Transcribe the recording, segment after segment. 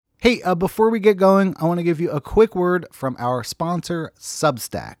Hey, before we get going, I want to give you a quick word from our sponsor,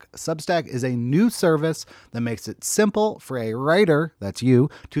 Substack. Substack is a new service that makes it simple for a writer, that's you,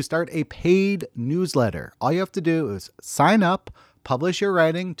 to start a paid newsletter. All you have to do is sign up, publish your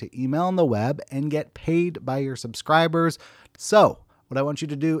writing to email on the web, and get paid by your subscribers. So, what I want you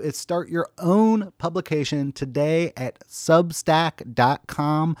to do is start your own publication today at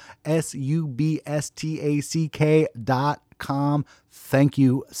substack.com, substack.com. Thank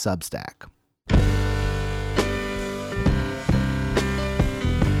you, Substack.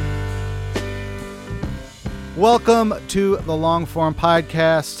 Welcome to the Long Form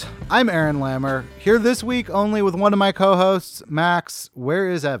Podcast. I'm Aaron Lammer, here this week only with one of my co-hosts, Max. Where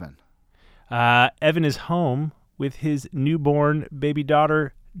is Evan? Evan is home with his newborn baby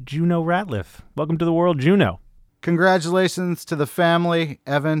daughter, Juno Ratliff. Welcome to the world, Juno. Congratulations to the family.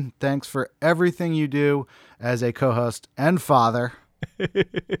 Evan, thanks for everything you do as a co-host and father.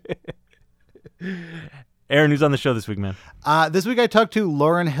 Aaron, who's on the show this week, man? This week I talked to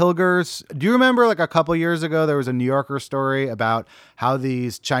Lauren Hilgers. Do you remember like a couple years ago, there was a New Yorker story about how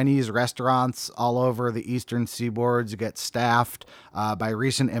these Chinese restaurants all over the eastern seaboards get staffed by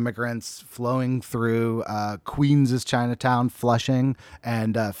recent immigrants flowing through Queens' Chinatown, Flushing,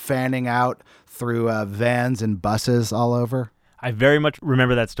 and fanning out through vans and buses all over? I very much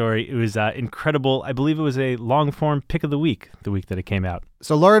remember that story. It was incredible. I believe it was a long-form pick of the week that it came out.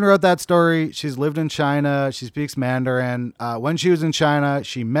 So Lauren wrote that story. She's lived in China. She speaks Mandarin. When she was in China,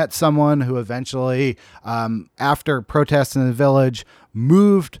 she met someone who eventually, after protests in the village,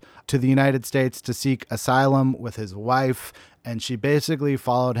 moved to the United States to seek asylum with his wife. And she basically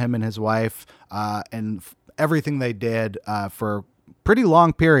followed him and his wife and everything they did for pretty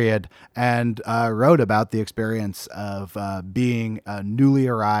long period, and wrote about the experience of being a newly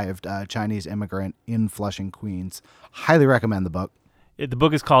arrived Chinese immigrant in Flushing, Queens. Highly recommend the book. The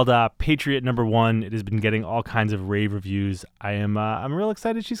book is called Patriot Number One. It has been getting all kinds of rave reviews. I'm real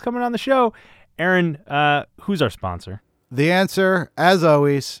excited she's coming on the show. Aaron, who's our sponsor? The answer, as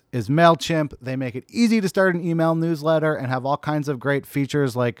always, is MailChimp. They make it easy to start an email newsletter and have all kinds of great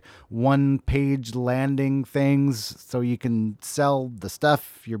features like one-page landing things so you can sell the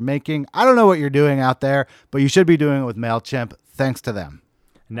stuff you're making. I don't know what you're doing out there, but you should be doing it with MailChimp. Thanks to them.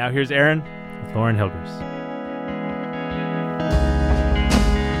 And now here's Aaron with Lauren Hilgers.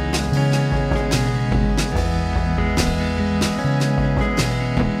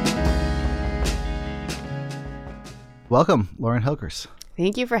 Welcome, Lauren Hilgers.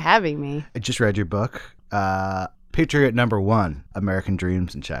 Thank you for having me. I just read your book, Patriot Number One, American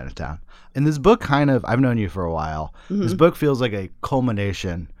Dreams in Chinatown. And this book I've known you for a while. Mm-hmm. This book feels like a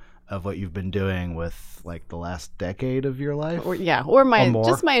culmination of what you've been doing with like the last decade of your life. Or my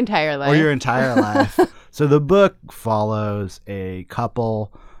entire life. Or your entire life. So the book follows a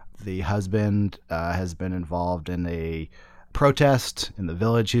couple. The husband has been involved in a protest in the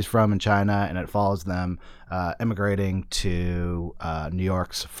village he's from in China, and it follows them immigrating to New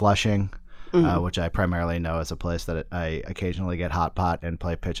York's Flushing, which I primarily know as a place that I occasionally get hot pot and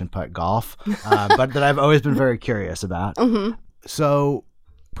play pitch and putt golf, but that I've always been very curious about. Mm-hmm. So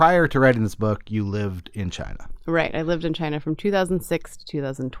prior to writing this book, you lived in China. Right. I lived in China from 2006 to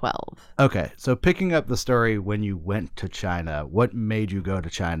 2012. Okay. So picking up the story when you went to China, what made you go to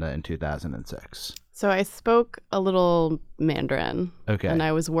China in 2006? So I spoke a little Mandarin. Okay. And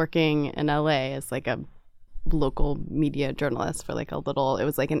I was working in LA as like a local media journalist for like it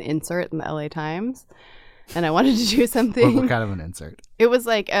was like an insert in the LA Times. And I wanted to do something. What kind of an insert? It was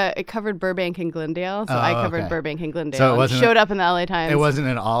like it covered Burbank and Glendale. So I covered Burbank and Glendale. So it showed up in the LA Times. It wasn't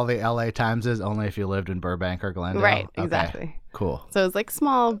in all the LA Timeses, only if you lived in Burbank or Glendale? Right, exactly. Okay, cool. So it was like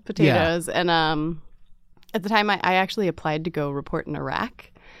small potatoes. Yeah. And at the time, I actually applied to go report in Iraq.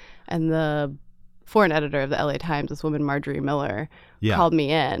 And the foreign editor of the LA Times, this woman, Marjorie Miller, called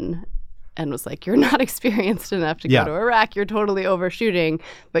me in and was like, you're not experienced enough to go to Iraq. You're totally overshooting,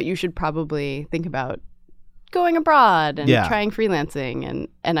 but you should probably think about going abroad and trying freelancing.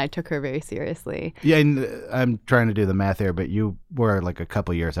 And I took her very seriously. Yeah, and I'm trying to do the math here, but you were like a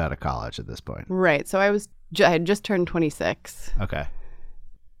couple years out of college at this point. Right. So I had just turned 26. Okay.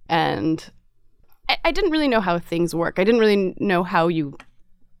 And I didn't really know how things work. I didn't really know how you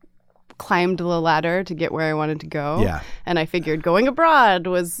climbed the ladder to get where I wanted to go. Yeah. And I figured going abroad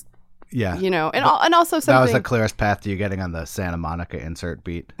was, and also something. That was the clearest path to you getting on the Santa Monica insert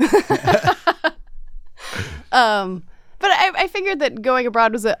beat. But I figured that going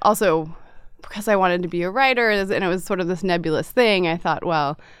abroad was also because I wanted to be a writer, and it was sort of this nebulous thing. I thought,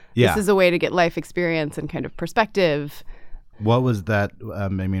 well, this is a way to get life experience and kind of perspective. What was that?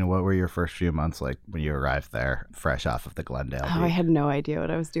 What were your first few months like when you arrived there, fresh off of the Glendale beat? I had no idea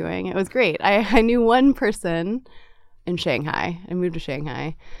what I was doing. It was great. I knew one person in Shanghai. I moved to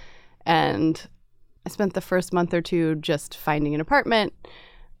Shanghai. And I spent the first month or two just finding an apartment,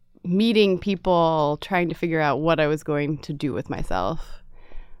 meeting people, trying to figure out what I was going to do with myself.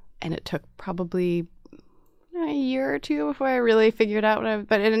 And it took probably a year or two before I really figured out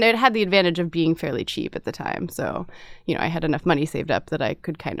and it had the advantage of being fairly cheap at the time. So, I had enough money saved up that I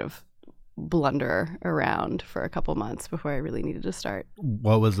could kind of blunder around for a couple months before I really needed to start.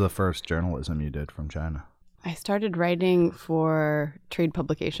 What was the first journalism you did from China? I started writing for trade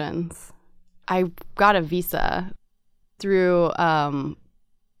publications. I got a visa through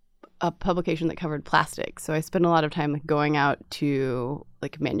a publication that covered plastics. So I spent a lot of time going out to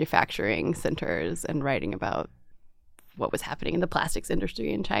manufacturing centers and writing about what was happening in the plastics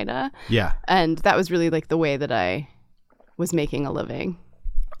industry in China. Yeah. And that was really the way that I was making a living.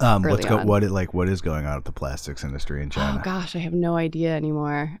 What is going on with the plastics industry in China? Oh gosh, I have no idea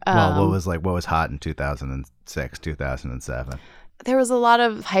anymore. What was hot in 2006, 2007? There was a lot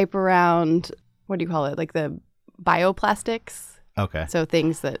of hype around, what do you call it? The bioplastics. Okay. So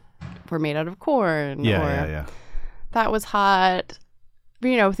things that were made out of corn. Yeah. That was hot.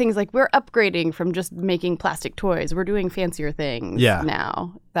 Things like we're upgrading from just making plastic toys. We're doing fancier things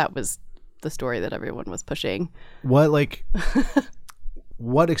now. That was the story that everyone was pushing.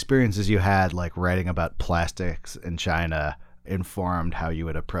 What experiences you had writing about plastics in China informed how you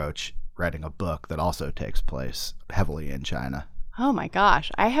would approach writing a book that also takes place heavily in China? Oh my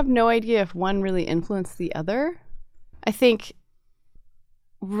gosh. I have no idea if one really influenced the other. I think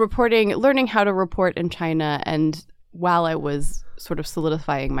learning how to report in China, and while I was sort of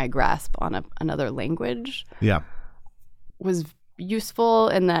solidifying my grasp on another language, was useful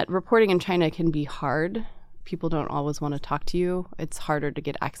in that reporting in China can be hard. People don't always want to talk to you. It's harder to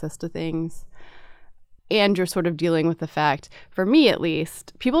get access to things. And you're sort of dealing with the fact, for me at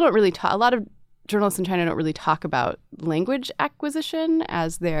least, people don't really talk, a lot of journalists in China don't really talk about language acquisition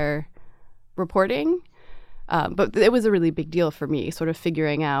as they're reporting. But it was a really big deal for me, sort of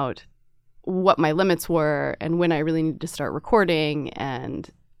figuring out what my limits were and when I really needed to start recording and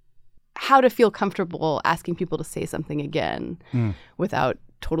how to feel comfortable asking people to say something again without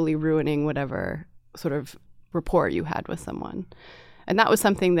totally ruining whatever sort of rapport you had with someone. And that was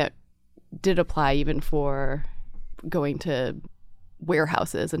something that did apply even for going to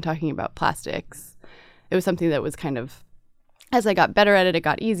warehouses and talking about plastics. It was something that was kind of, as I got better at it, it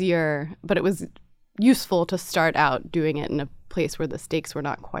got easier, but it was useful to start out doing it in a place where the stakes were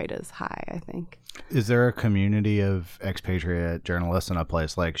not quite as high, I think. Is there a community of expatriate journalists in a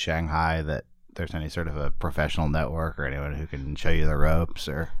place like Shanghai that there's any sort of a professional network or anyone who can show you the ropes?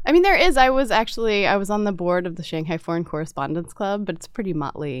 Or there is. I was on the board of the Shanghai Foreign Correspondents Club, but it's a pretty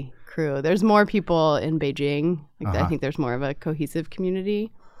motley crew. There's more people in Beijing. I think there's more of a cohesive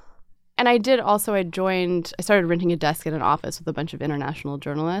community. And I started renting a desk in an office with a bunch of international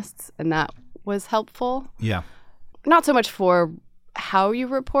journalists, and that was helpful. Yeah. Not so much for how you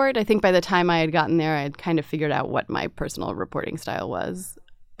report. I think by the time I had gotten there, I had kind of figured out what my personal reporting style was.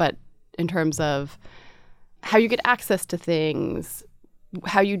 But in terms of how you get access to things,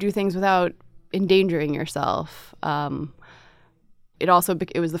 how you do things without endangering yourself. It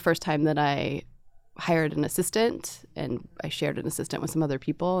was the first time that I hired an assistant, and I shared an assistant with some other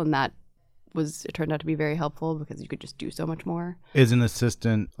people, and it turned out to be very helpful because you could just do so much more. Is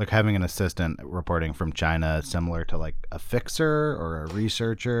having an assistant reporting from China similar to a fixer or a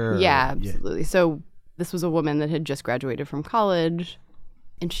researcher? Yeah, absolutely. So this was a woman that had just graduated from college,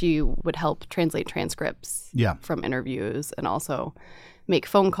 and she would help translate transcripts from interviews and also make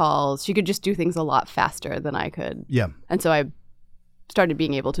phone calls. She could just do things a lot faster than I could. Yeah. And so I started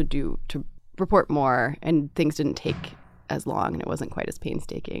being able to report more, and things didn't take as long, and it wasn't quite as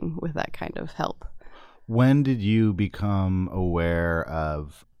painstaking with that kind of help. When did you become aware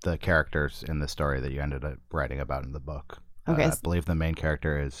of the characters in the story that you ended up writing about in the book? Okay. I believe the main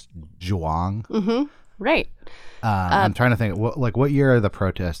character is Zhuang. Mm-hmm. Right. I'm trying to think, what year are the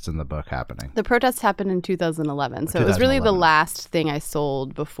protests in the book happening? The protests happened in 2011. So it was really the last thing I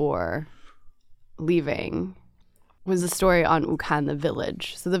sold before leaving was a story on Wuhan, the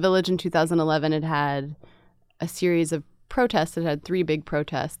village. So the village in 2011 had a series of protests. It had 3 big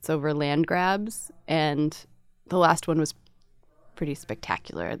protests over land grabs, and the last one was pretty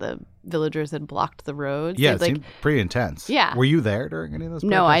spectacular. The villagers had blocked the roads. Yeah, it seemed pretty intense. Yeah. Were you there during any of those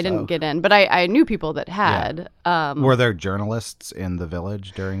protests? No, I didn't get in, but I knew people that had. Yeah. Were there journalists in the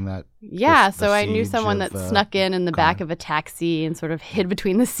village during that? Yeah, so I knew someone that snuck in the back of a taxi and sort of hid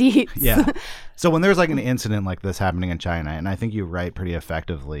between the seats. Yeah. So when there's like an incident like this happening in China, and I think you write pretty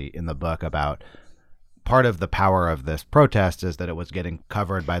effectively in the book about part of the power of this protest is that it was getting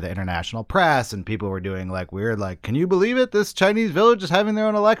covered by the international press, and people were doing like weird, like, can you believe it? This Chinese village is having their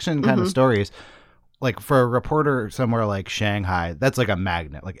own election kind of stories. Like for a reporter somewhere like Shanghai, that's like a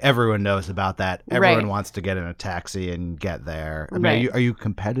magnet. Like everyone knows about that. Everyone wants to get in a taxi and get there. I mean, are you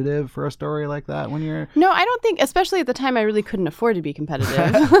competitive for a story like that when you're? No, I don't think, especially at the time, I really couldn't afford to be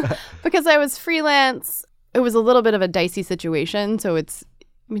competitive because I was freelance. It was a little bit of a dicey situation. So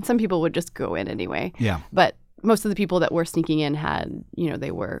some people would just go in anyway. Yeah. But most of the people that were sneaking in had,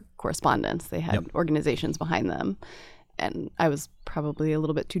 they were correspondents. They had organizations behind them. And I was probably a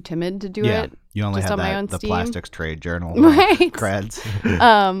little bit too timid to do it. You only just had on my own the steam. Plastics Trade Journal creds.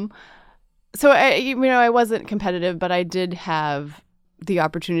 So I wasn't competitive, but I did have the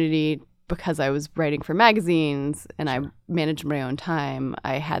opportunity because I was writing for magazines and I managed my own time.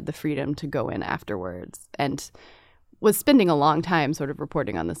 I had the freedom to go in afterwards and was spending a long time sort of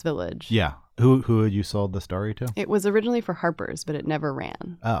reporting on this village. Yeah. Who had you sold the story to? It was originally for Harper's, but it never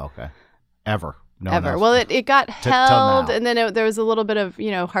ran. Oh, okay. Ever. No Ever. Well, it got held, and then there was a little bit of,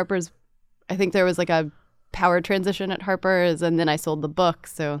 Harper's. I think there was like a power transition at Harper's, and then I sold the book.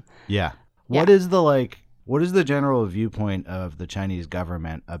 So yeah. What is the general viewpoint of the Chinese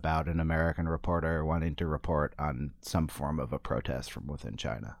government about an American reporter wanting to report on some form of a protest from within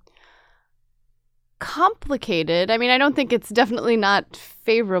China? Complicated. I mean, I don't think it's definitely not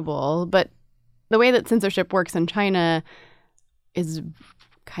favorable, but the way that censorship works in China is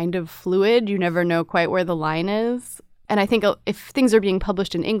kind of fluid. You never know quite where the line is. And I think if things are being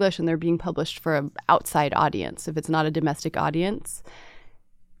published in English and they're being published for an outside audience, if it's not a domestic audience,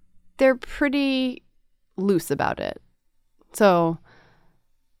 they're pretty loose about it. So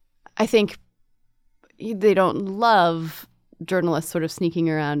I think they don't love journalists sort of sneaking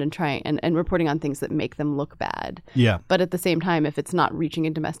around and trying and reporting on things that make them look bad. Yeah. But at the same time, if it's not reaching a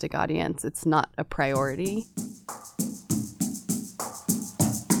domestic audience, it's not a priority.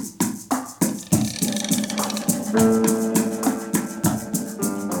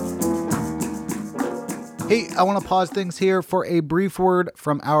 Hey, I want to pause things here for a brief word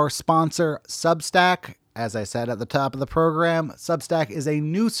from our sponsor, Substack. As I said at the top of the program, Substack is a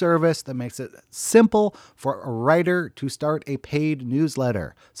new service that makes it simple for a writer to start a paid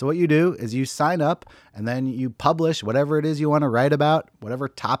newsletter. So what you do is you sign up and then you publish whatever it is you want to write about, whatever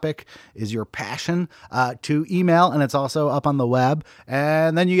topic is your passion, to email, and it's also up on the web.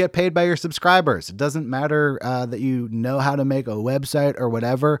 And then you get paid by your subscribers. It doesn't matter that you know how to make a website or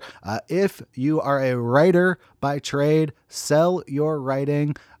whatever. If you are a writer by trade, sell your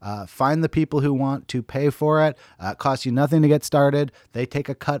writing, find the people who want to pay for it. It costs you nothing to get started. They take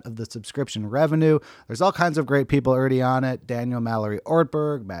a cut of the subscription revenue. There's all kinds of great people already on it. Daniel Mallory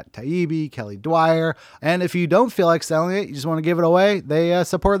Ortberg, Matt Taibbi, Kelly Dwyer. And if you don't feel like selling it, you just want to give it away, they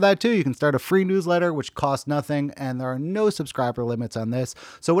support that too. You can start a free newsletter, which costs nothing, and there are no subscriber limits on this.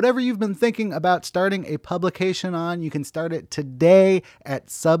 So whatever you've been thinking about starting a publication on, you can start it today at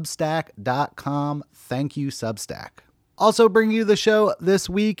substack.com. Thank you, Substack. Also bringing you the show this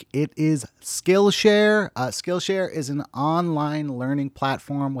week, it is Skillshare. Skillshare is an online learning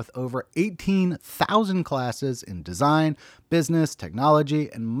platform with over 18,000 classes in design, business,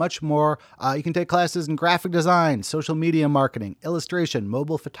 technology, and much more. You can take classes in graphic design, social media marketing, illustration,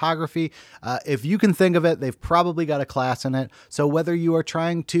 mobile photography. If you can think of it, they've probably got a class in it. So whether you are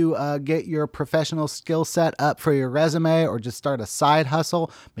trying to get your professional skill set up for your resume or just start a side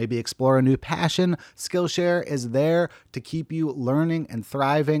hustle, maybe explore a new passion, Skillshare is there to keep you learning and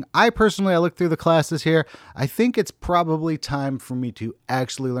thriving. I looked through the classes here. I think it's probably time for me to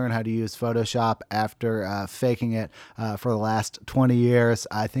actually learn how to use Photoshop after faking it for the last 20 years.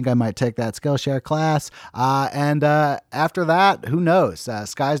 I think I might take that Skillshare class. And after that, who knows?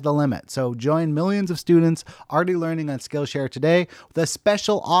 Sky's the limit. So join millions of students already learning on Skillshare today with a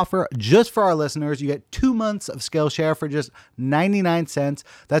special offer just for our listeners. You get 2 months of Skillshare for just 99 cents.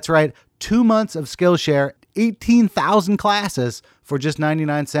 That's right, 2 months of Skillshare, 18,000 classes for just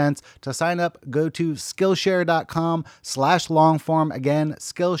 99 cents. To sign up, go to Skillshare.com/longform. Again,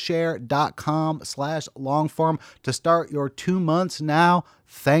 Skillshare.com/longform to start your 2 months now.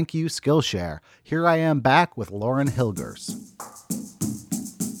 Thank you, Skillshare. Here I am back with Lauren Hilgers.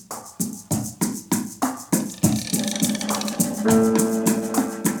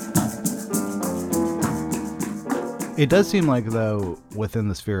 It does seem like, though, within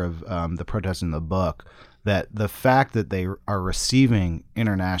the sphere of the protests in the book, that the fact that they are receiving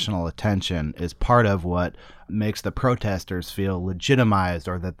international attention is part of what makes the protesters feel legitimized,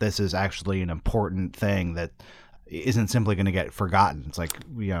 or that this is actually an important thing that isn't simply going to get forgotten. It's like,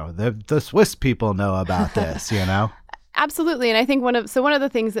 the Swiss people know about this, Absolutely. And I think one of the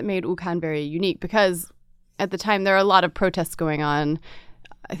things that made Wuhan very unique, because at the time there are a lot of protests going on.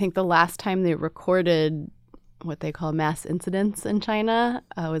 I think the last time they recorded what they call mass incidents in China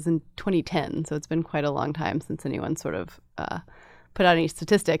was in 2010. So it's been quite a long time since anyone sort of put out any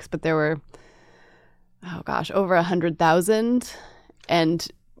statistics. But there were, over 100,000. And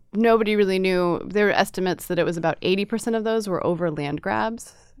nobody really knew. There were estimates that it was about 80% of those were over land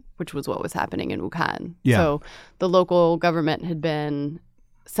grabs, which was what was happening in Wuhan. Yeah. So the local government had been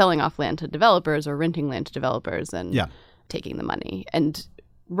selling off land to developers or renting land to developers and taking the money. And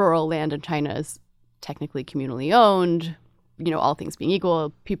rural land in China is technically communally owned. All things being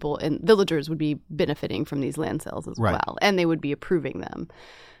equal, people and villagers would be benefiting from these land sales as well, and they would be approving them.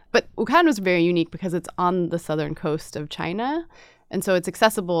 But Wuhan was very unique because it's on the southern coast of China, and so it's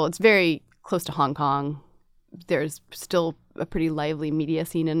accessible. It's very close to Hong Kong. There's still a pretty lively media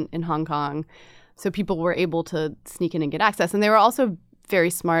scene in Hong Kong, so people were able to sneak in and get access. And they were also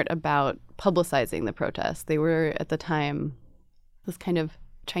very smart about publicizing the protests. They were, at the time, this kind of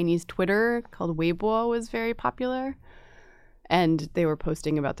Chinese Twitter called Weibo was very popular, and they were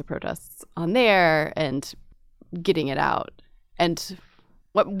posting about the protests on there and getting it out. And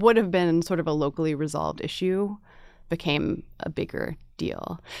what would have been sort of a locally resolved issue became a bigger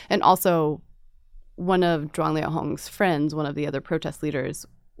deal. And also, one of Zhuang Liaohong's friends, one of the other protest leaders,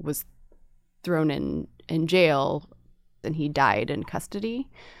 was thrown in jail, and he died in custody.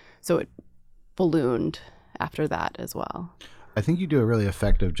 So it ballooned after that as well. I think you do a really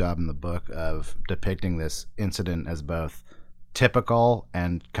effective job in the book of depicting this incident as both typical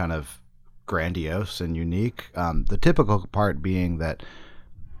and kind of grandiose and unique. The typical part being that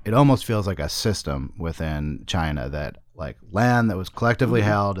it almost feels like a system within China, that like land that was collectively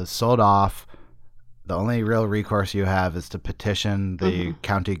held is sold off. The only real recourse you have is to petition the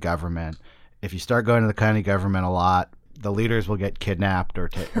county government. If you start going to the county government a lot, the leaders will get kidnapped or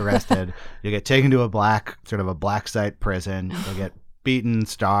arrested. You'll get taken to a black site prison. You'll get beaten,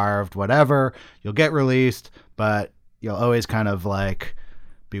 starved, whatever. You'll get released, but you'll always kind of like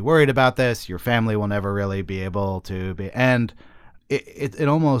be worried about this. Your family will never really be able to be. And it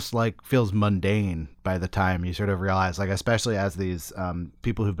almost like feels mundane by the time you sort of realize, like, especially as these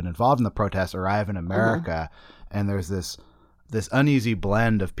people who've been involved in the protests arrive in America, and there's this uneasy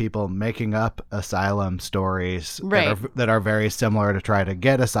blend of people making up asylum stories that are very similar to try to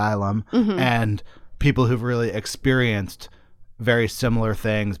get asylum, and people who've really experienced very similar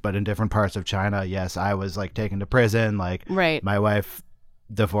things, but in different parts of China. Yes, I was like taken to prison. Like my wife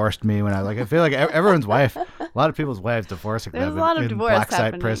divorced me when I feel like everyone's wife, a lot of people's wives divorcing them in black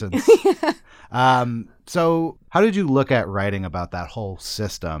site prisons. So how did you look at writing about that whole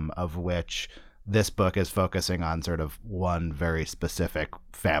system, of which this book is focusing on sort of one very specific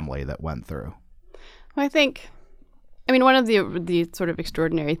family that went through? Well, I mean, one of the sort of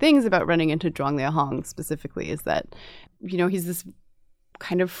extraordinary things about running into Zhuang Liaohong specifically is that, he's this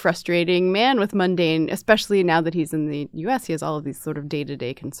kind of frustrating man with mundane, especially now that he's in the U.S., he has all of these sort of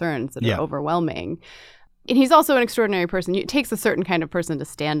day-to-day concerns that are overwhelming. And he's also an extraordinary person. It takes a certain kind of person to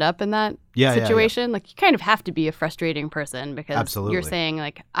stand up in that situation. Like, you kind of have to be a frustrating person, because you're saying,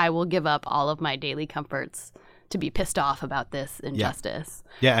 like, I will give up all of my daily comforts to be pissed off about this injustice.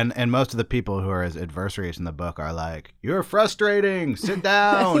 Yeah, and most of the people who are his adversaries in the book are like, you're frustrating, sit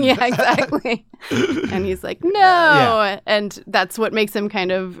down. Yeah, exactly. And he's like, no. Yeah. And that's what makes him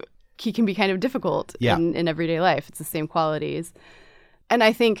he can be kind of difficult in everyday life. It's the same qualities. And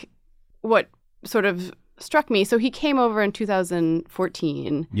I think what sort of struck me, so he came over in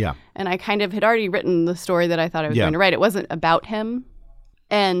 2014. Yeah. And I kind of had already written the story that I thought I was going to write. It wasn't about him.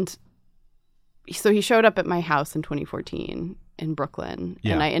 And so he showed up at my house in 2014 in Brooklyn,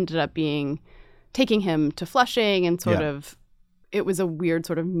 and I ended up taking him to Flushing, and it was a weird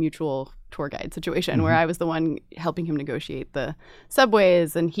sort of mutual tour guide situation where I was the one helping him negotiate the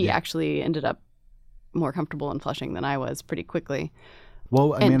subways, and he actually ended up more comfortable in Flushing than I was pretty quickly.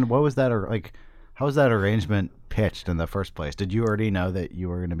 Well, I mean, what was that, or like, how was that arrangement pitched in the first place? Did you already know that you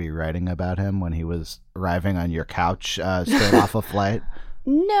were going to be writing about him when he was arriving on your couch straight off a flight?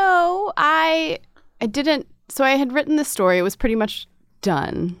 No, I didn't. So I had written this story. It was pretty much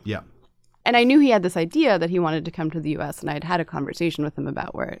done. Yeah. And I knew he had this idea that he wanted to come to the U.S., and I had had a conversation with him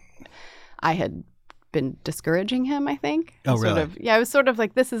about where I had been discouraging him, I think. Oh, really? I was sort of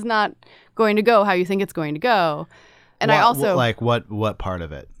like, this is not going to go how you think it's going to go. And I also... Like, what part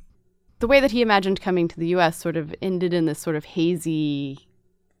of it? The way that he imagined coming to the U.S. sort of ended in this sort of hazy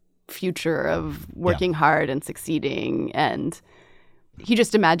future of working hard and succeeding. And he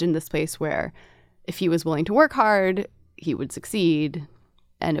just imagined this place where if he was willing to work hard, he would succeed.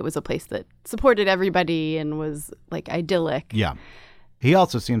 And it was a place that supported everybody and was like idyllic. Yeah. He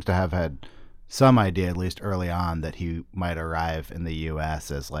also seems to have had some idea, at least early on, that he might arrive in the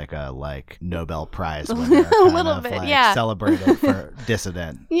U.S. as like a Nobel Prize winner, a little bit, celebrated for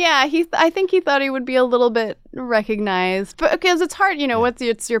dissident. Yeah, I think he thought he would be a little bit recognized, but because it's hard,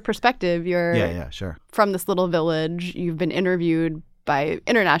 it's your perspective. You're sure. From this little village, you've been interviewed by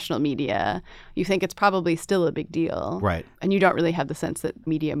international media. You think it's probably still a big deal, right? And you don't really have the sense that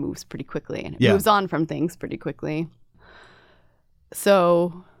media moves pretty quickly and it moves on from things pretty quickly.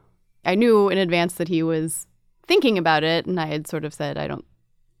 So I knew in advance that he was thinking about it, and I had sort of said, I don't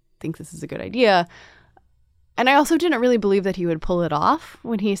think this is a good idea. And I also didn't really believe that he would pull it off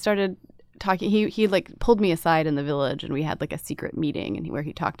when he started talking. He pulled me aside in the village, and we had a secret meeting where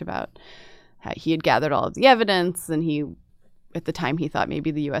he talked about how he had gathered all of the evidence, and at the time he thought maybe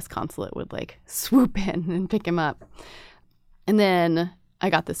the U.S. consulate would swoop in and pick him up. And then I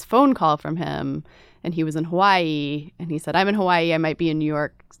got this phone call from him, and he was in Hawaii, and he said, I'm in Hawaii, I might be in New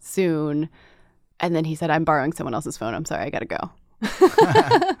York soon. And then he said, I'm borrowing someone else's phone. I'm sorry, I gotta go.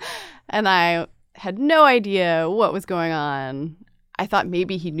 And I had no idea what was going on. I thought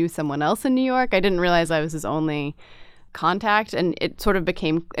maybe he knew someone else in New York. I didn't realize I was his only contact. And it sort of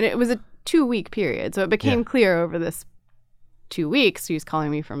became, and it was a 2-week period. So it became clear over this 2 weeks, he was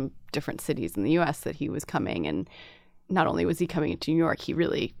calling me from different cities in the U.S. that he was coming. And not only was he coming to New York, he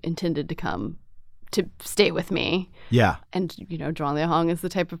really intended to come to stay with me. Yeah. And, Zhuang Liahong is the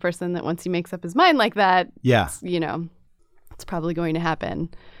type of person that once he makes up his mind like that, it's probably going to happen.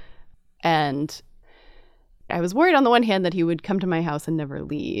 And I was worried on the one hand that he would come to my house and never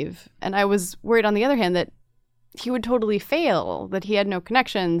leave. And I was worried on the other hand that he would totally fail, that he had no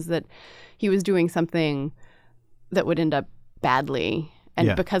connections, that he was doing something that would end up badly.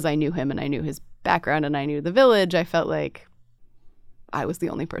 And because I knew him and I knew his background and I knew the village, I felt like I was the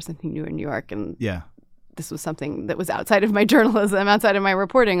only person he knew in New York. And this was something that was outside of my journalism, outside of my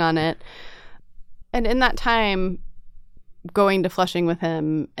reporting on it. And in that time, going to Flushing with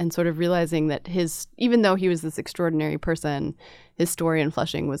him and sort of realizing that even though he was this extraordinary person, his story in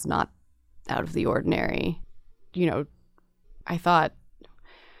Flushing was not out of the ordinary. I thought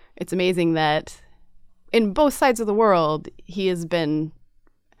it's amazing that in both sides of the world, he has been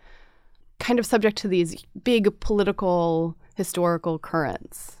kind of subject to these big political, historical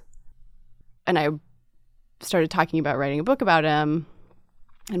currents. And I started talking about writing a book about him,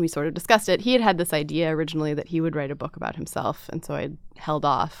 and we sort of discussed it. He had this idea originally that he would write a book about himself, and so I held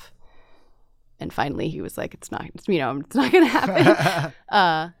off. And finally, he was like, "It's not going to happen."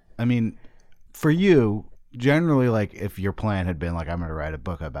 I mean, for you, generally, if your plan had been I'm going to write a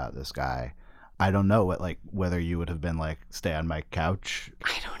book about this guy, I don't know whether you would have been stay on my couch.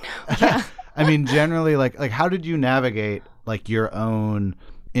 I don't know. Yeah. I mean, generally, how did you navigate your own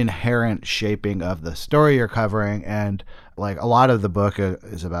inherent shaping of the story you're covering? And a lot of the book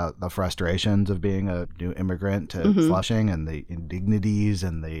is about the frustrations of being a new immigrant to Flushing, and the indignities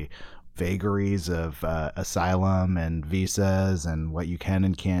and the vagaries of asylum and visas and what you can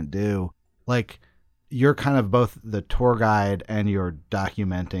and can't do. You're kind of both the tour guide and you're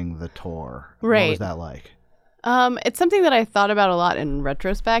documenting the tour. Right. What was that like? It's something that I thought about a lot in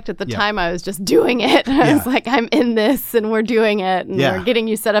retrospect. At the time, I was just doing it. I was like, I'm in this, and we're doing it, and we're getting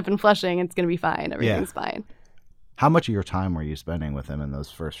you set up in Flushing. It's going to be fine. Everything's fine. How much of your time were you spending with him in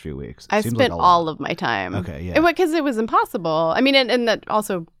those first few weeks? I spent all of my time. Okay, yeah. Because it was impossible. I mean, and that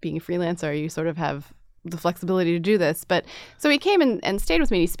also being a freelancer, you sort of have the flexibility to do this. But so he came and stayed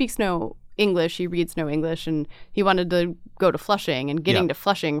with me. He speaks no English. He reads no English, and he wanted to go to Flushing, and getting to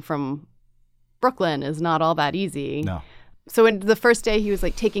Flushing from Brooklyn is not all that easy. No. So in the first day, he was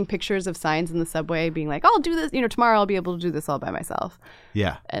taking pictures of signs in the subway, being like, I'll do this, tomorrow I'll be able to do this all by myself.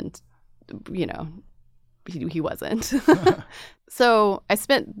 Yeah. And, he wasn't. So I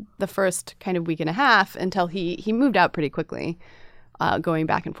spent the first kind of week and a half until he moved out pretty quickly, going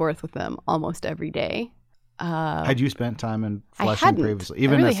back and forth with them almost every day. Had you spent time in Flushing previously?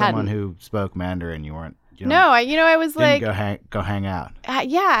 Even really as someone who spoke Mandarin, you weren't? I was like, go hang out.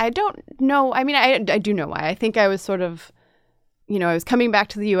 I don't know. I mean, I do know why. I think I was sort of, I was coming back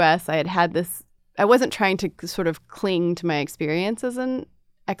to the U.S. I had this. I wasn't trying to sort of cling to my experience as an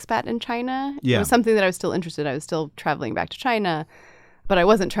expat in China. Yeah. It was something that I was still interested in. I was still traveling back to China, but I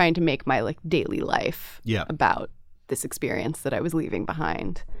wasn't trying to make my daily life about this experience that I was leaving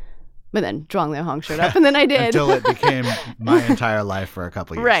behind. But then Zhuang Liuhong showed up, and then I did. Until it became my entire life for a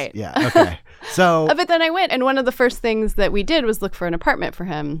couple years. Right. Yeah, okay. So... But then I went, and one of the first things that we did was look for an apartment for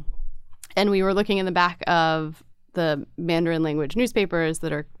him. And we were looking in the back of the Mandarin language newspapers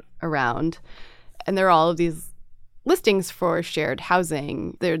that are around, and there are all of these listings for shared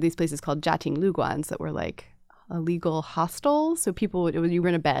housing. There are these places called Jiating Luguans that were like a legal hostel. So people would, you were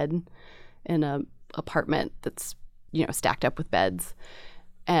in a bed in an apartment that's, stacked up with beds.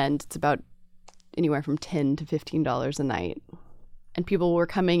 And it's about anywhere from $10 to $15 a night. And people were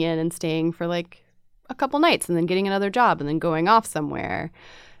coming in and staying for like a couple nights and then getting another job and then going off somewhere.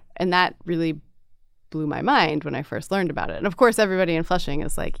 And that really blew my mind when I first learned about it. And of course, everybody in Flushing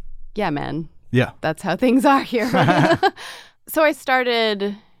is like, yeah, man. Yeah. That's how things are here. So I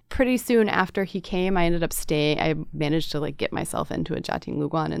started pretty soon after he came. I ended up staying. I managed to like get myself into a Jiating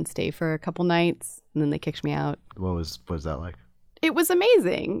Luguan and stay for a couple nights. And then they kicked me out. What was that like? It was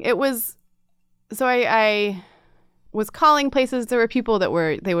amazing. It was, so I was calling places. There were people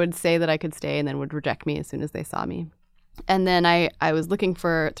they would say that I could stay and then would reject me as soon as they saw me. And then I was looking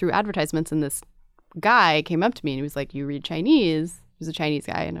through advertisements, and this guy came up to me and he was like, "You read Chinese?" He was a Chinese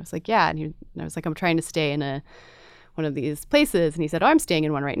guy. And I was like, "Yeah." And I was like, "I'm trying to stay in one of these places." And he said, "Oh, I'm staying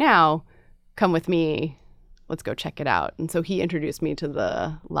in one right now. Come with me. Let's go check it out." And so he introduced me to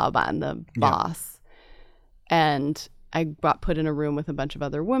the Laoban, the boss. Yeah. And I got put in a room with a bunch of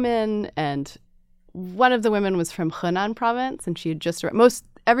other women, and one of the women was from Henan province, and she had just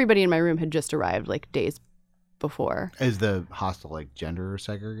everybody in my room had just arrived like days before. Is the hostel like gender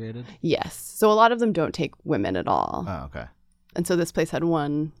segregated? Yes. So a lot of them don't take women at all. Oh, okay. And so this place had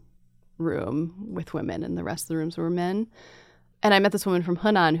one room with women, and the rest of the rooms were men. And I met this woman from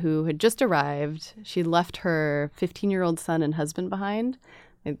Henan who had just arrived. She left her 15-year-old son and husband behind.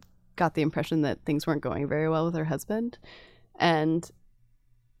 I got the impression that things weren't going very well with her husband. And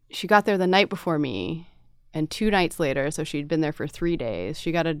she got there the night before me, and 2 nights later, so she'd been there for 3 days,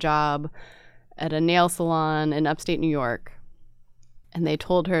 she got a job at a nail salon in upstate New York. And they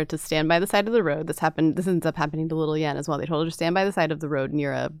told her to stand by the side of the road. This ends up happening to little Yen as well. They told her to stand by the side of the road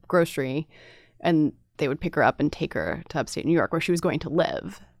near a grocery, and they would pick her up and take her to upstate New York where she was going to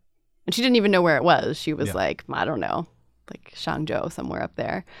live. And she didn't even know where it was. She was like, I don't know, like Shangzhou, somewhere up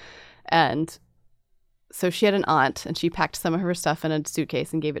there. And so she had an aunt, and she packed some of her stuff in a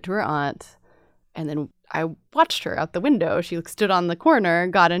suitcase and gave it to her aunt. And then I watched her out the window. She stood on the corner,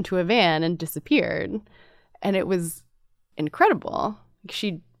 got into a van, and disappeared. And it was incredible.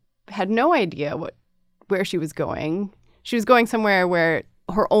 She had no idea where she was going. She was going somewhere where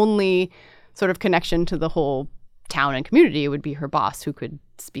her only sort of connection to the whole town and community would be her boss, who could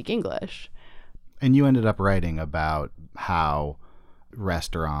speak English. And you ended up writing about how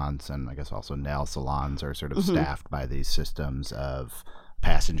restaurants and I guess also nail salons are sort of staffed by these systems of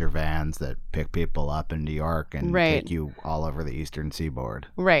passenger vans that pick people up in New York and take you all over the eastern seaboard.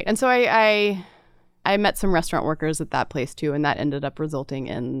 Right. And so I met some restaurant workers at that place too, and that ended up resulting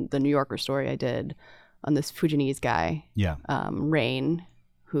in the New Yorker story I did on this Fujianese guy, Rain,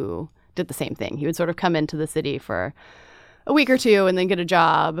 who did the same thing. He would sort of come into the city for a week or two and then get a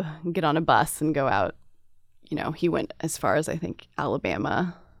job, get on a bus and go out. He went as far as, I think,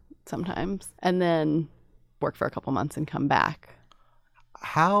 Alabama sometimes, and then work for a couple months and come back.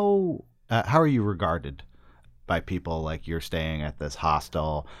 How are you regarded by people? Like, you're staying at this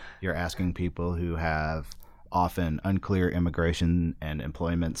hostel, you're asking people who have often unclear immigration and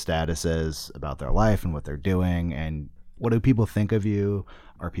employment statuses about their life and what they're doing, and what do people think of you?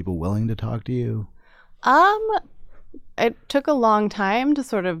 Are people willing to talk to you? It took a long time to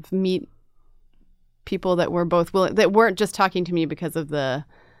sort of meet people that were both willing, that weren't just talking to me because of the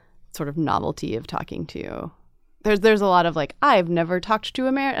sort of novelty of talking to you. There's a lot of like, I've never talked to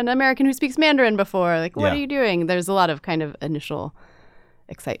an American who speaks Mandarin before. Like, what are you doing? There's a lot of kind of initial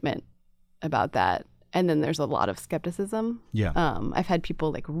excitement about that. And then there's a lot of skepticism. Yeah. I've had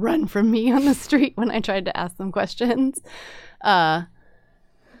people like run from me on the street when I tried to ask them questions. It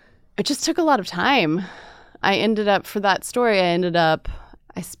just took a lot of time. For that story,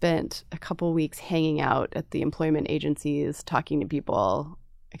 I spent a couple weeks hanging out at the employment agencies, talking to people,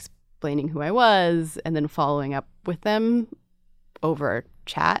 explaining who I was, and then following up with them over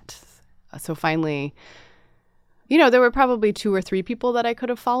chat. So finally, there were probably 2 or 3 people that I could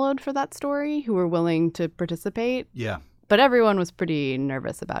have followed for that story who were willing to participate. Yeah. But everyone was pretty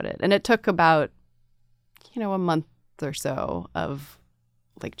nervous about it. And it took about, a month or so of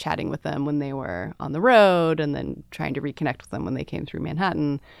like chatting with them when they were on the road and then trying to reconnect with them when they came through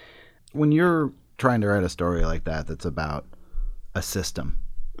Manhattan. When you're trying to write a story like that that's about a system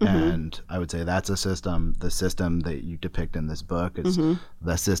And I would say that's a system. The system that you depict in this book is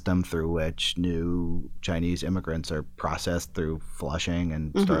the system through which new Chinese immigrants are processed through Flushing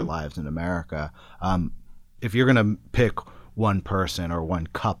and start lives in America. If you're going to pick one person or one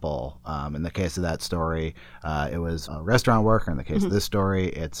couple, in the case of that story, it was a restaurant worker. In the case of this story,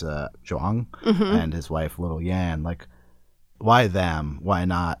 it's Zhuang and his wife, Little Yan. Like, why them? Why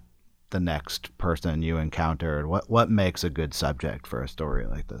not the next person you encountered? What makes a good subject for a story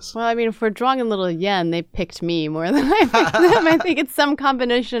like this? Well, I mean, for Zhuang and Little Yan, they picked me more than I picked them. I think it's some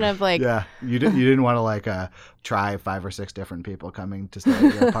combination of like... Yeah, you didn't want to like try 5 or 6 different people coming to stay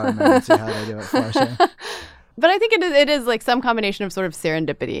at your apartment and see how they do it Flushing. But I think it is like some combination of sort of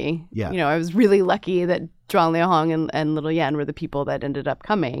serendipity. Yeah. You know, I was really lucky that Zhuang Liaohong and Little Yan were the people that ended up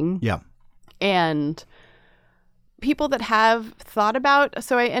coming. Yeah. And people that have thought about...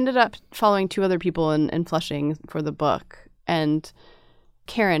 So I ended up following 2 other people in Flushing for the book. And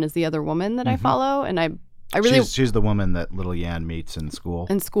Karen is the other woman that I follow. And I really... She's the woman that Little Yan meets in school.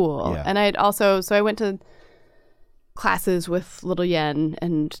 Yeah. And I'd also... So I went to classes with Little Yan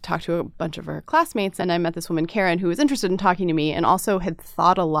and talked to a bunch of her classmates. And I met this woman, Karen, who was interested in talking to me and also had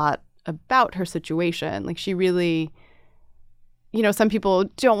thought a lot about her situation. Like, she really... You know, some people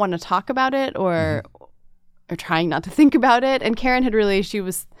don't want to talk about it or are trying not to think about it. And Karen she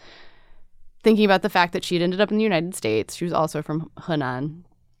was thinking about the fact that she'd ended up in the United States. She was also from Henan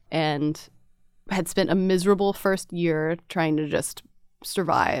and had spent a miserable first year trying to just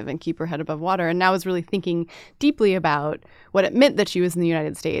survive and keep her head above water. And now was really thinking deeply about what it meant that she was in the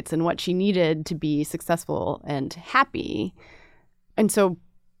United States and what she needed to be successful and happy. And so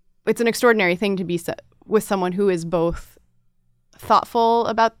it's an extraordinary thing to be with someone who is both thoughtful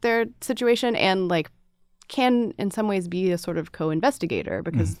about their situation and like can in some ways be a sort of co-investigator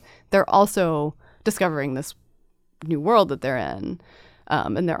because they're also discovering this new world that they're in.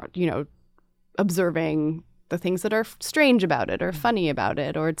 And they're, you know, observing the things that are strange about it or funny about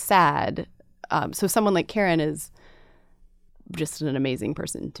it or it's sad. So someone like Karen is just an amazing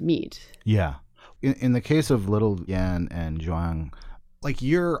person to meet. Yeah. In the case of Little Yan and Zhuang, like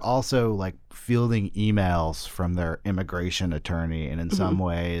you're also like fielding emails from their immigration attorney and in some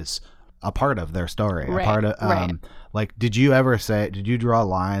ways a part of their story, right, a part of, like, did you draw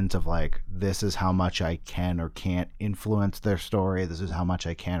lines of like, this is how much I can or can't influence their story. This is how much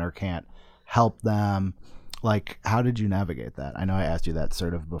I can or can't help them. Like, how did you navigate that? I know I asked you that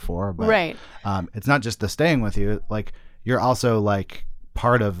sort of before, but it's not just the staying with you. Like, you're also like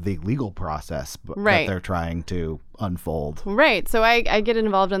part of the legal process that they're trying to unfold. Right. So I get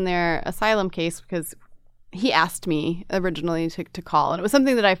involved in their asylum case because he asked me originally to call. And it was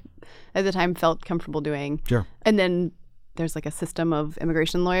something that I, at the time, felt comfortable doing. Sure. And then there's like a system of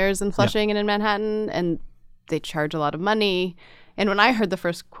immigration lawyers in Flushing and in Manhattan, and they charge a lot of money. And when I heard the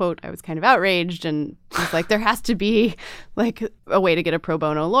first quote, I was kind of outraged and was like, there has to be like a way to get a pro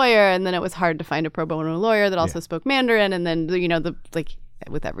bono lawyer. And then it was hard to find a pro bono lawyer that also spoke Mandarin. And then, you know,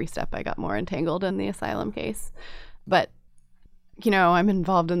 with every step, I got more entangled in the asylum case. But, you know, I'm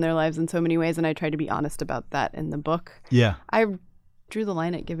involved in their lives in so many ways, and I try to be honest about that in the book. Yeah. I drew the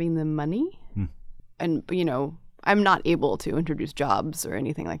line at giving them money. And, you know, I'm not able to introduce jobs or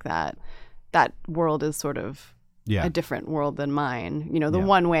anything like that. That world is sort of a different world than mine. You know, the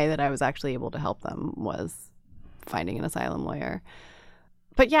one way that I was actually able to help them was finding an asylum lawyer.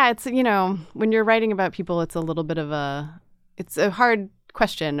 But yeah, it's, you know, when you're writing about people, it's a little bit of it's a hard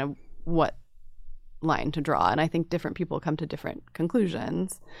question of what line to draw. And I think different people come to different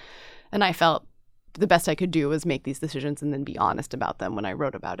conclusions. And I felt the best I could do was make these decisions and then be honest about them when I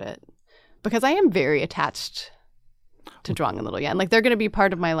wrote about it. Because I am very attached to Zhuang and Little Yan. Like, they're going to be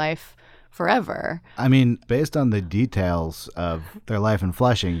part of my life forever. I mean, based on the details of their life in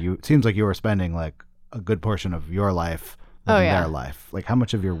Flushing, it seems like you were spending like a good portion of your life living their life. Like, how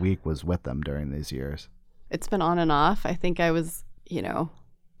much of your week was with them during these years? It's been on and off. I think I was, you know,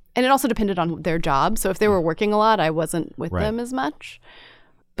 and it also depended on their job. So if they were working a lot, I wasn't with them as much.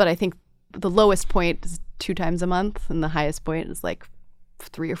 But I think the lowest point is 2 times a month, and the highest point is like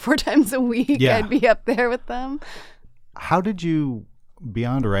 3 or 4 times a week. I'd be up there with them. How did you,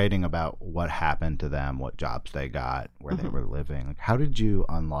 beyond writing about what happened to them, what jobs they got, where they were living, like, how did you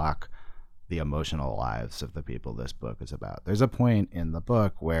unlock the emotional lives of the people this book is about? There's a point in the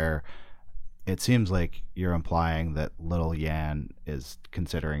book where it seems like you're implying that Little Yan is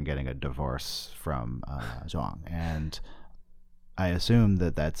considering getting a divorce from Zhuang. And I assume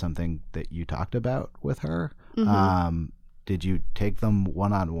that that's something that you talked about with her. Did you take them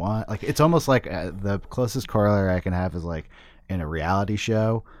one-on-one? Like, it's almost like the closest corollary I can have is like in a reality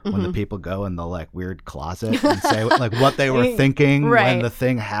show when the people go in the like weird closet and say like what they were thinking when the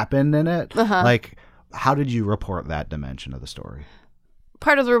thing happened in it. Like, how did you report that dimension of the story?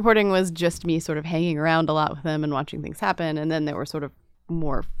 Part of the reporting was just me sort of hanging around a lot with them and watching things happen. And then there were sort of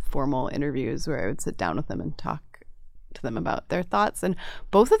more formal interviews where I would sit down with them and talk to them about their thoughts. And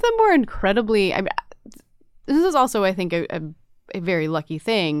both of them were incredibly, this is also, I think, a very lucky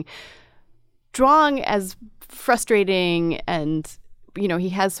thing. Zhuang, as frustrating and, you know, he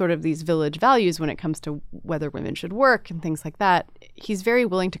has sort of these village values when it comes to whether women should work and things like that. He's very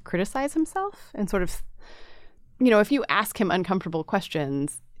willing to criticize himself and sort of, you know, if you ask him uncomfortable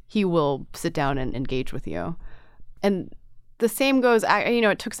questions, he will sit down and engage with you. And the same goes, you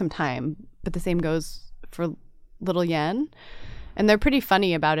know, it took some time, but the same goes for Little Yen. And they're pretty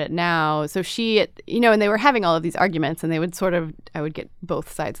funny about it now. So she, you know, and they were having all of these arguments, and they would sort of, I would get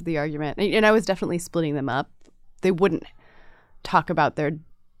both sides of the argument. And I was definitely splitting them up. They wouldn't talk about their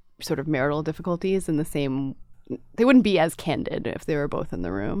sort of marital difficulties in the same, they wouldn't be as candid if they were both in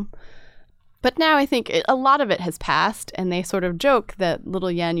the room. But now I think a lot of it has passed, and they sort of joke that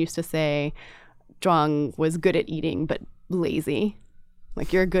Little Yen used to say Zhuang was good at eating but lazy.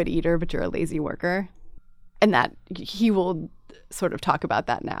 Like, you're a good eater, but you're a lazy worker. And that he will sort of talk about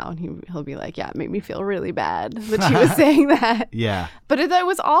that now, and he'll be like, yeah, it made me feel really bad that she was saying that. Yeah. But it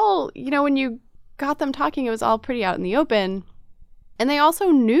was all, you know, when you got them talking, it was all pretty out in the open. And they also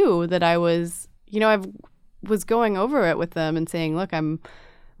knew that I was, you know, I was going over it with them and saying, look, I'm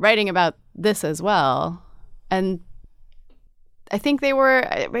writing about this as well. And I think they were,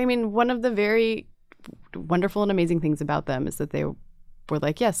 I mean, one of the very wonderful and amazing things about them is that they were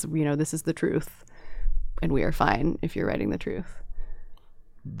like, yes, you know, this is the truth. And we are fine if you're writing the truth.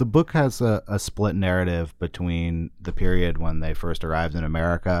 The book has a split narrative between the period when they first arrived in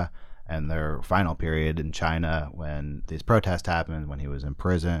America and their final period in China when these protests happened, when he was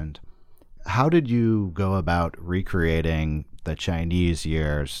imprisoned. How did you go about recreating the Chinese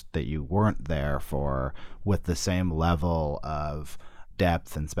years that you weren't there for with the same level of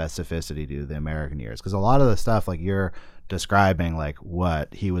depth and specificity to the American years? Because a lot of the stuff, like, you're describing like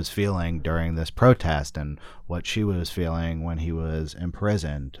what he was feeling during this protest and what she was feeling when he was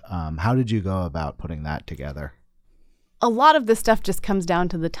imprisoned. How did you go about putting that together? A lot of this stuff just comes down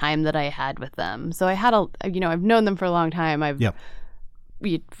to the time that I had with them. So I had I've known them for a long time.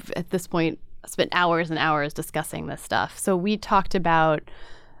 We, at this point, spent hours and hours discussing this stuff. So I've talked with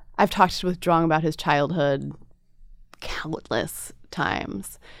Zhuang about his childhood countless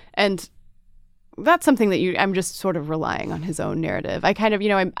times. And that's something that I'm just sort of relying on his own narrative. I kind of,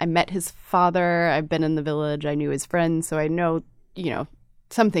 I met his father. I've been in the village. I knew his friends. So I know,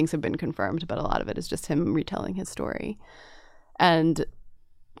 some things have been confirmed, but a lot of it is just him retelling his story. And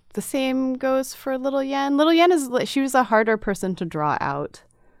the same goes for Little Yen. Little Yen she was a harder person to draw out.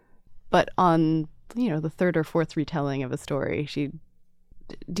 But on, the third or fourth retelling of a story,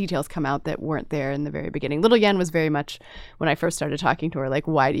 details come out that weren't there in the very beginning. Little Yen was very much, when I first started talking to her, like,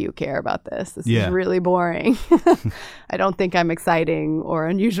 why do you care about this? This is really boring. I don't think I'm exciting or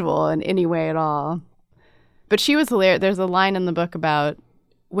unusual in any way at all. But she was hilarious. There's a line in the book about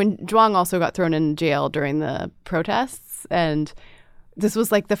when Zhuang also got thrown in jail during the protests. And this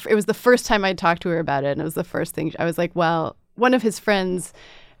was like it was the first time I'd talked to her about it. And it was the first thing I was like, well, one of his friends,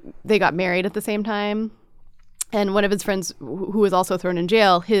 they got married at the same time. And one of his friends who was also thrown in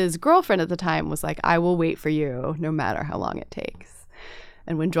jail, his girlfriend at the time was like, I will wait for you no matter how long it takes.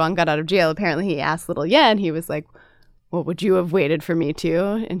 And when Zhuang got out of jail, apparently he asked Little Yen, he was like, well, would you have waited for me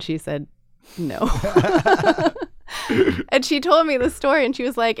too? And she said, no. And she told me the story and she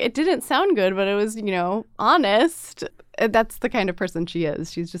was like, it didn't sound good, but it was, honest. And that's the kind of person she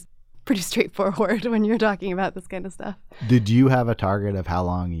is. She's just pretty straightforward when you're talking about this kind of stuff. Did you have a target of how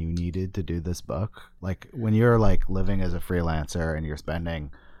long you needed to do this book? Like, when you're like living as a freelancer and you're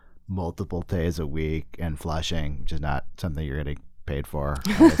spending multiple days a week in Flushing, which is not something you're getting paid for,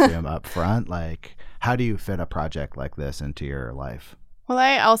 I assume, up front, like, how do you fit a project like this into your life? Well,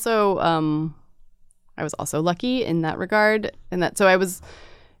 I was also lucky in that regard, so I was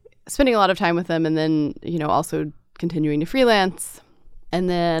spending a lot of time with them, and then also continuing to freelance. And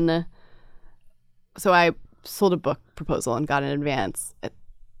then, so I sold a book proposal and got an advance at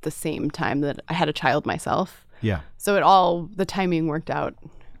the same time that I had a child myself. Yeah. So the timing worked out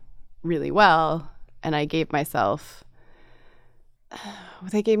really well. And I gave myself,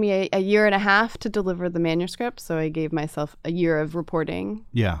 they gave me a year and a half to deliver the manuscript. So I gave myself a year of reporting.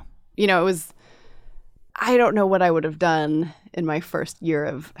 Yeah. I don't know what I would have done in my first year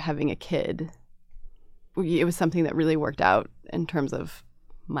of having a kid. It was something that really worked out in terms of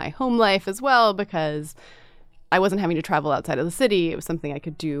my home life as well, because I wasn't having to travel outside of the city. It was something I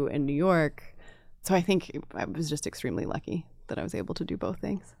could do in New York. So I think I was just extremely lucky that I was able to do both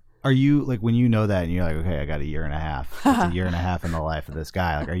things. Are you like, when you know that and you're like, okay, I got a year and a half. It's a year and a half in the life of this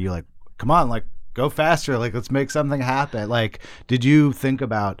guy. Like, are you like, come on, like, go faster. Like, let's make something happen. Like, did you think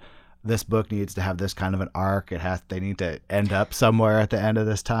about this book needs to have this kind of an arc? They need to end up somewhere at the end of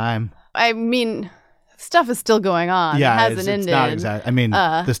this time. I mean, stuff is still going on. Yeah, it hasn't ended. It's not exactly. I mean,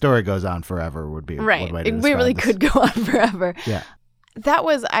 the story goes on forever would be right. One way to We really could go on forever. Yeah.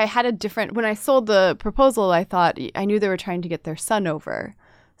 I had a different, when I sold the proposal, I knew they were trying to get their son over.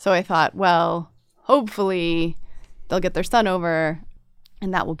 So I thought, well, hopefully they'll get their son over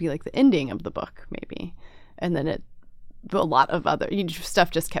and that will be like the ending of the book, maybe. And then a lot of other stuff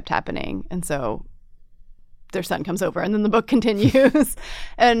just kept happening. And so their son comes over and then the book continues.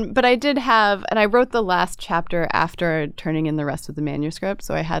 But I wrote the last chapter after turning in the rest of the manuscript.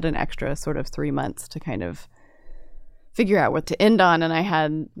 So I had an extra sort of 3 months to kind of figure out what to end on. And I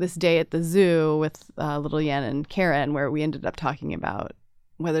had this day at the zoo with little Yen and Karen where we ended up talking about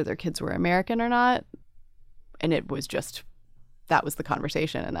whether their kids were American or not. And it was just, that was the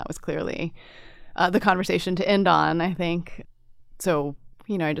conversation. And that was clearly the conversation to end on, I think. So,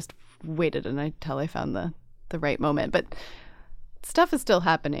 I just waited until I found the right moment. But stuff is still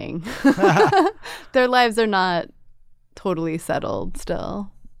happening. Their lives are not totally settled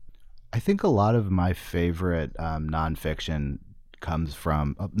still. I think a lot of my favorite nonfiction comes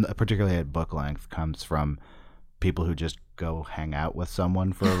from, particularly at book length, comes from people who just go hang out with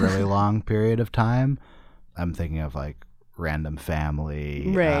someone for a really long period of time. I'm thinking of like Random Family,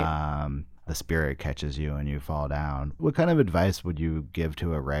 right. The Spirit Catches You and You Fall Down. What kind of advice would you give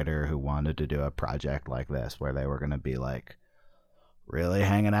to a writer who wanted to do a project like this where they were going to be like really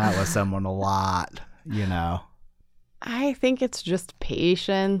hanging out with someone a lot, I think it's just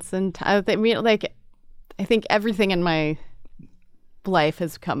patience and I think everything in my life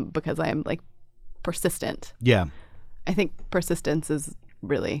has come because I am like persistent. Yeah. I think persistence is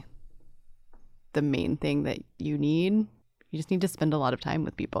really the main thing that you need. You just need to spend a lot of time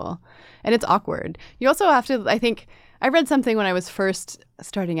with people. And it's awkward. You also have to, I think, I read something when I was first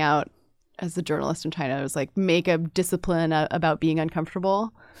starting out as a journalist in China. It was like, make a discipline about being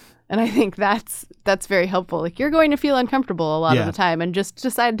uncomfortable. And I think that's very helpful. Like, you're going to feel uncomfortable a lot of the time and just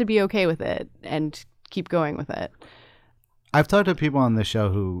decide to be okay with it and keep going with it. I've talked to people on this show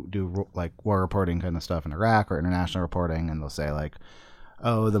who do like war reporting kind of stuff in Iraq or international reporting, and they'll say like,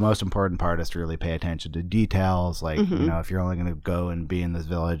 oh, the most important part is to really pay attention to details. Like, if you're only going to go and be in this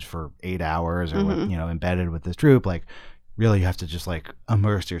village for 8 hours or, embedded with this troop, like really you have to just like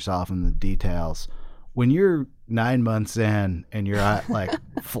immerse yourself in the details. When you're 9 months in and you're at like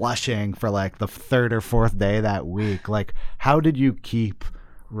Flushing for like the third or fourth day that week, like how did you keep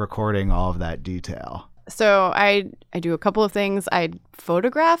recording all of that detail? So I do a couple of things. I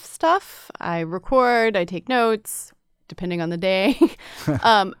photograph stuff. I record. I take notes, depending on the day.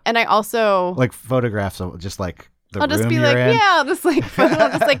 And I also like photographs of just like the I'll just room be you're like, in? I'll just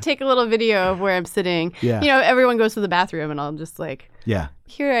like take a little video of where I'm sitting. Yeah. Everyone goes to the bathroom, and I'll just like, yeah,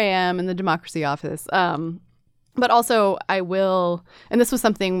 here I am in the democracy office. But also I will, and this was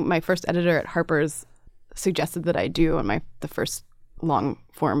something my first editor at Harper's suggested that I do on the first long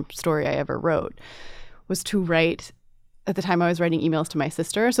form story I ever wrote, was to write, at the time I was writing emails to my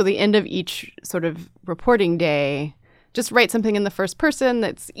sister. So the end of each sort of reporting day, just write something in the first person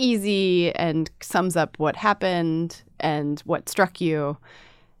that's easy and sums up what happened and what struck you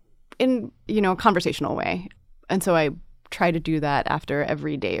in, a conversational way. And so I try to do that after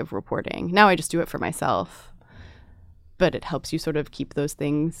every day of reporting. Now I just do it for myself, but it helps you sort of keep those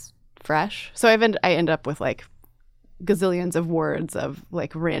things fresh. So I end up with like gazillions of words of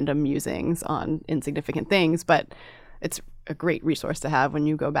like random musings on insignificant things, but it's a great resource to have when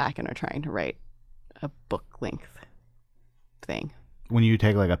you go back and are trying to write a book length thing. When you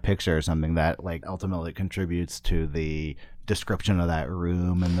take like a picture or something that like ultimately contributes to the description of that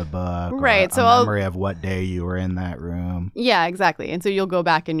room in the book, right? Or so a memory of what day you were in that room. Yeah, exactly. And so you'll go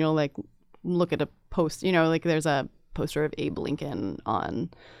back and you'll like look at a post, like there's a poster of Abe Lincoln on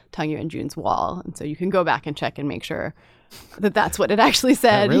Tang Yuanjun's wall, and so you can go back and check and make sure that that's what it actually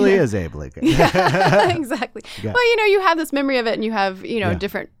said. It really is Abe Lincoln. Yeah, exactly. Yeah. Well, you have this memory of it, and you have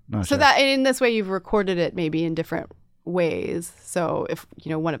different. No, so sure. that in this way, you've recorded it maybe in different ways. So if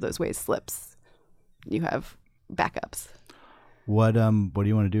one of those ways slips, you have backups. What do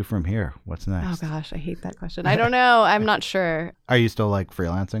you want to do from here? What's next? Oh gosh, I hate that question. I don't know. I'm not sure. Are you still like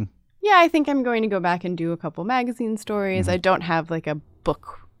freelancing? Yeah, I think I'm going to go back and do a couple magazine stories. I don't have like a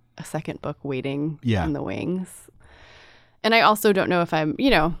second book waiting in the wings. And I also don't know if I'm,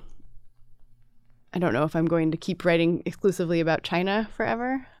 I don't know if I'm going to keep writing exclusively about China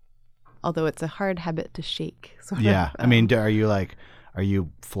forever, although it's a hard habit to shake. Yeah. I mean, are you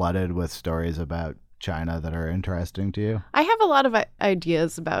flooded with stories about China that are interesting to you? I have a lot of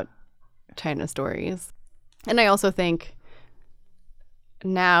ideas about China stories. And I also think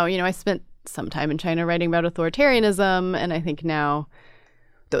now, I spent some time in China writing about authoritarianism, and I think now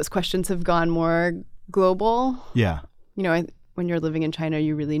those questions have gone more global. Yeah. When you're living in China,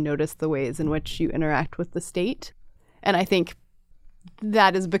 you really notice the ways in which you interact with the state. And I think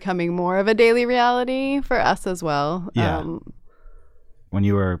that is becoming more of a daily reality for us as well. Yeah. When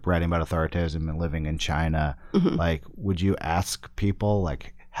you were writing about authoritarianism and living in China, would you ask people,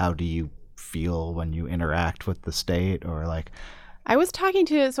 how do you feel when you interact with the state? Or I was talking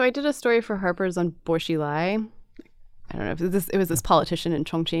to, so I did a story for Harper's on Bo Xilai. I don't know if it was this politician in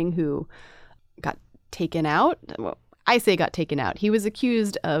Chongqing who got taken out. Well, I say got taken out. He was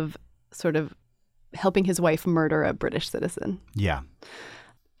accused of sort of helping his wife murder a British citizen. Yeah.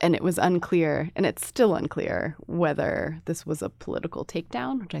 And it was unclear, and it's still unclear, whether this was a political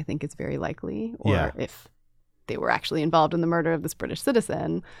takedown, which I think is very likely, or if they were actually involved in the murder of this British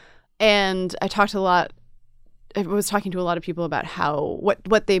citizen. And I was talking to a lot of people about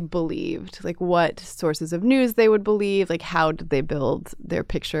what they believed, what sources of news they would believe, how did they build their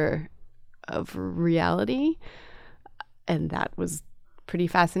picture of reality. And that was pretty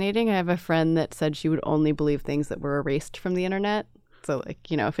fascinating. I have a friend that said she would only believe things that were erased from the internet. So,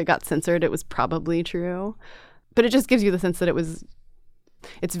 if it got censored, it was probably true. But it just gives you the sense that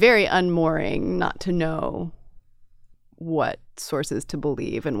it's very unmooring not to know what sources to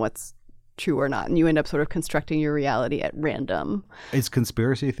believe and what's true or not. And you end up sort of constructing your reality at random. Is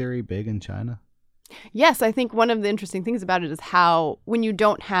conspiracy theory big in China? Yes, I think one of the interesting things about it is how when you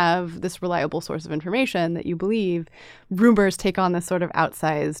don't have this reliable source of information that you believe, rumors take on this sort of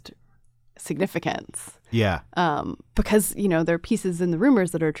outsized significance. Yeah. Because, there are pieces in the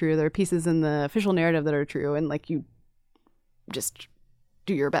rumors that are true. There are pieces in the official narrative that are true. And you just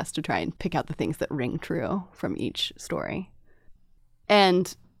do your best to try and pick out the things that ring true from each story.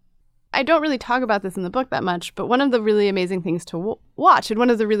 And I don't really talk about this in the book that much, but one of the really amazing things to watch, and one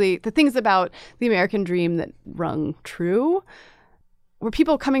of the things about the American dream that rung true, were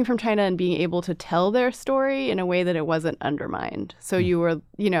people coming from China and being able to tell their story in a way that it wasn't undermined. So you were,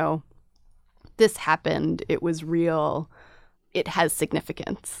 this happened, it was real, it has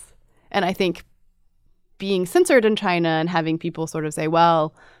significance. And I think being censored in China and having people sort of say,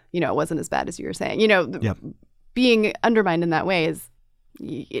 well, it wasn't as bad as you were saying, being undermined in that way is,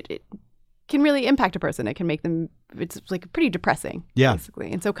 it can really impact a person. It can make them, it's pretty depressing,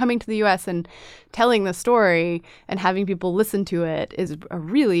 basically. And so coming to the U.S. and telling the story and having people listen to it is a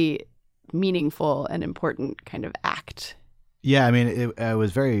really meaningful and important kind of act. Yeah, I mean,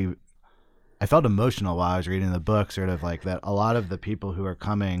 I felt emotional while I was reading the book, sort of that a lot of the people who are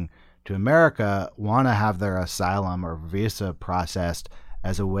coming to America want to have their asylum or visa processed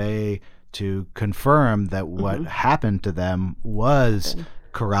as a way to confirm that what happened to them was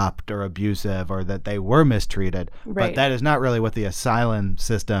corrupt or abusive or that they were mistreated. Right. But that is not really what the asylum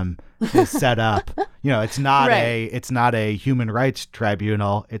system is set up. It's not a human rights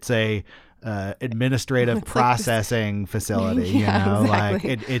tribunal. It's a administrative processing facility.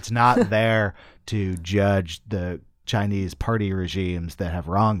 Exactly. It's not there to judge the Chinese party regimes that have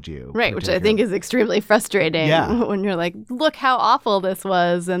wronged you. Right, which I think is extremely frustrating when you're like, look how awful this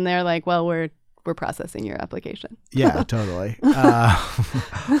was. And they're like, well, we're processing your application. Yeah, totally.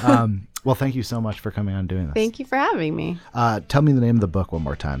 Well, thank you so much for coming on and doing this. Thank you for having me. Tell me the name of the book one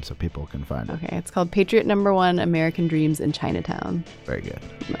more time so people can find it. Okay, it's called Patriot Number One, American Dreams in Chinatown. Very good.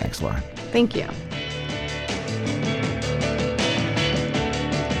 Thanks, Lauren. Thank you.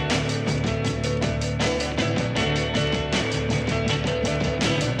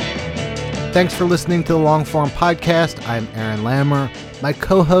 Thanks for listening to the Long Form Podcast. I'm Aaron Lammer. My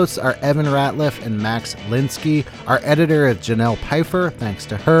co-hosts are Evan Ratliff and Max Linsky. Our editor is Janelle Pfeiffer. Thanks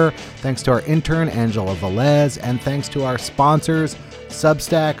to her. Thanks to our intern, Angela Velez. And thanks to our sponsors,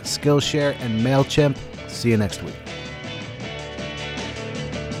 Substack, Skillshare, and MailChimp. See you next week.